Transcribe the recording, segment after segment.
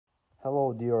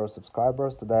Hello dear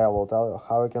subscribers, today I will tell you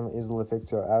how you can easily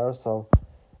fix your error. So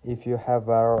if you have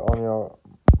error on your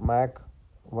Mac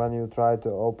when you try to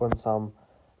open some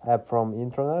app from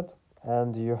internet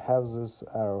and you have this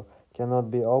error cannot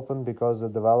be opened because the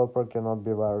developer cannot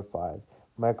be verified.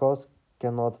 macOS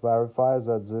cannot verify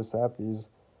that this app is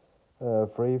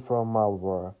free from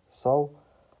malware. So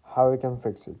how you can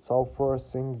fix it? So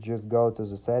first thing, just go to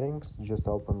the settings, just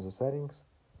open the settings,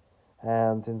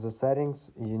 and in the settings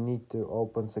you need to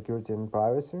open security and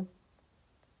privacy.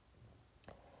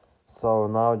 So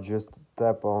now just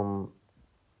tap on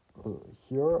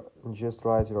here, just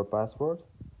write your password.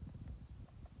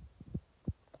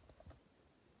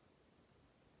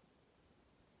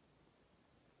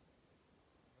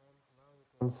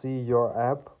 And see your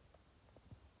app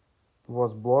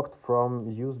was blocked from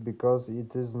use because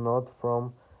it is not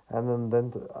from an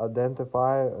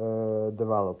identify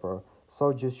developer.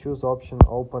 So just choose option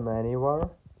open anywhere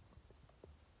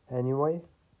anyway.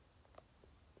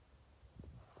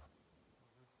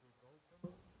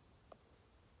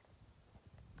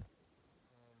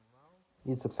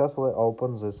 It successfully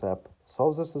opens this app.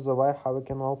 So this is the way how we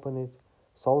can open it.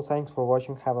 So thanks for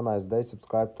watching, have a nice day,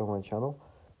 subscribe to my channel,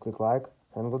 click like,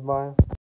 and goodbye.